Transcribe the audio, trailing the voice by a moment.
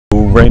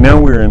right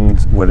now we're in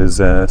what is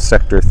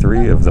Sector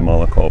 3 of the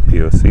Malakal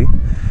POC.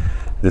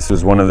 This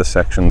was one of the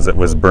sections that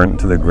was burnt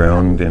to the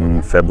ground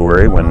in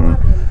February when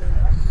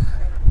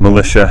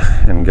militia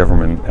and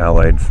government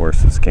allied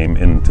forces came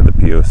into the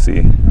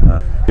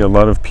POC. A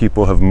lot of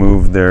people have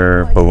moved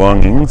their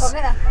belongings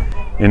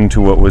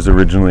into what was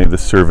originally the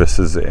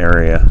services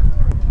area,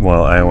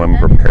 while IOM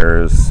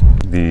prepares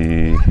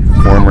the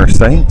former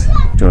site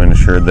to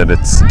ensure that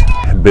it's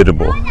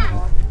habitable.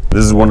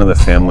 This is one of the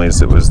families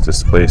that was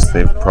displaced.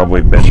 They've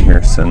probably been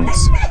here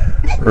since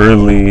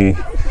early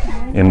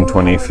in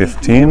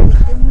 2015,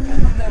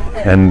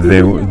 and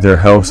their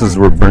houses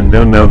were burned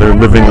down. Now they're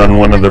living on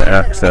one of the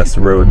access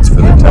roads for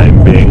the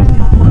time being.